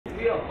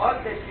we'll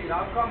hug that shit.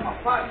 I'll call my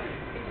partner.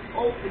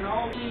 Open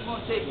all. He's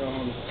gonna take it.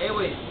 Hey,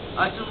 wait.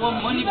 I just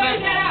want money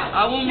back.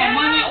 I want my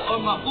money or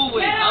my food.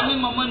 Wait. I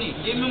need my money.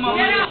 Give me my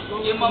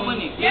money. Give my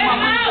money. Give my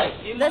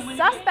money back. The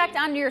suspect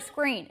on your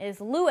screen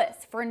is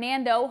Luis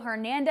Fernando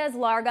Hernandez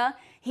Larga.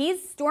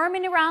 He's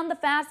storming around the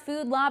fast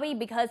food lobby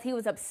because he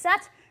was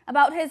upset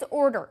about his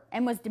order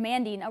and was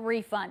demanding a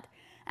refund.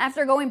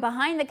 After going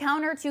behind the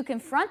counter to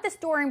confront the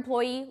store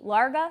employee,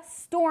 Larga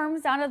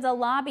storms out of the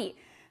lobby.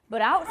 But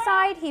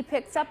outside, he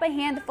picks up a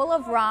handful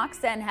of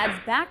rocks and heads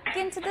back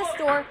into the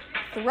store,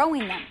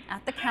 throwing them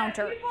at the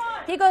counter.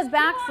 He goes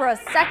back for a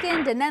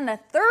second and then a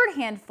third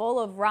handful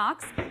of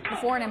rocks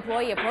before an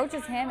employee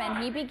approaches him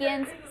and he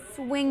begins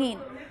swinging.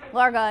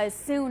 Larga is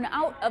soon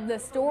out of the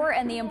store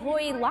and the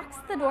employee locks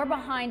the door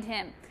behind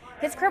him.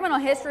 His criminal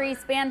history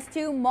spans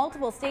to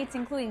multiple states,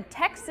 including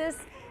Texas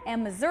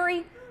and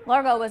Missouri.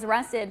 Larga was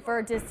arrested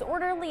for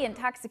disorderly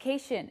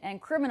intoxication and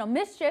criminal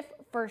mischief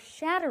for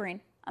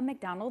shattering a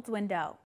McDonald's window.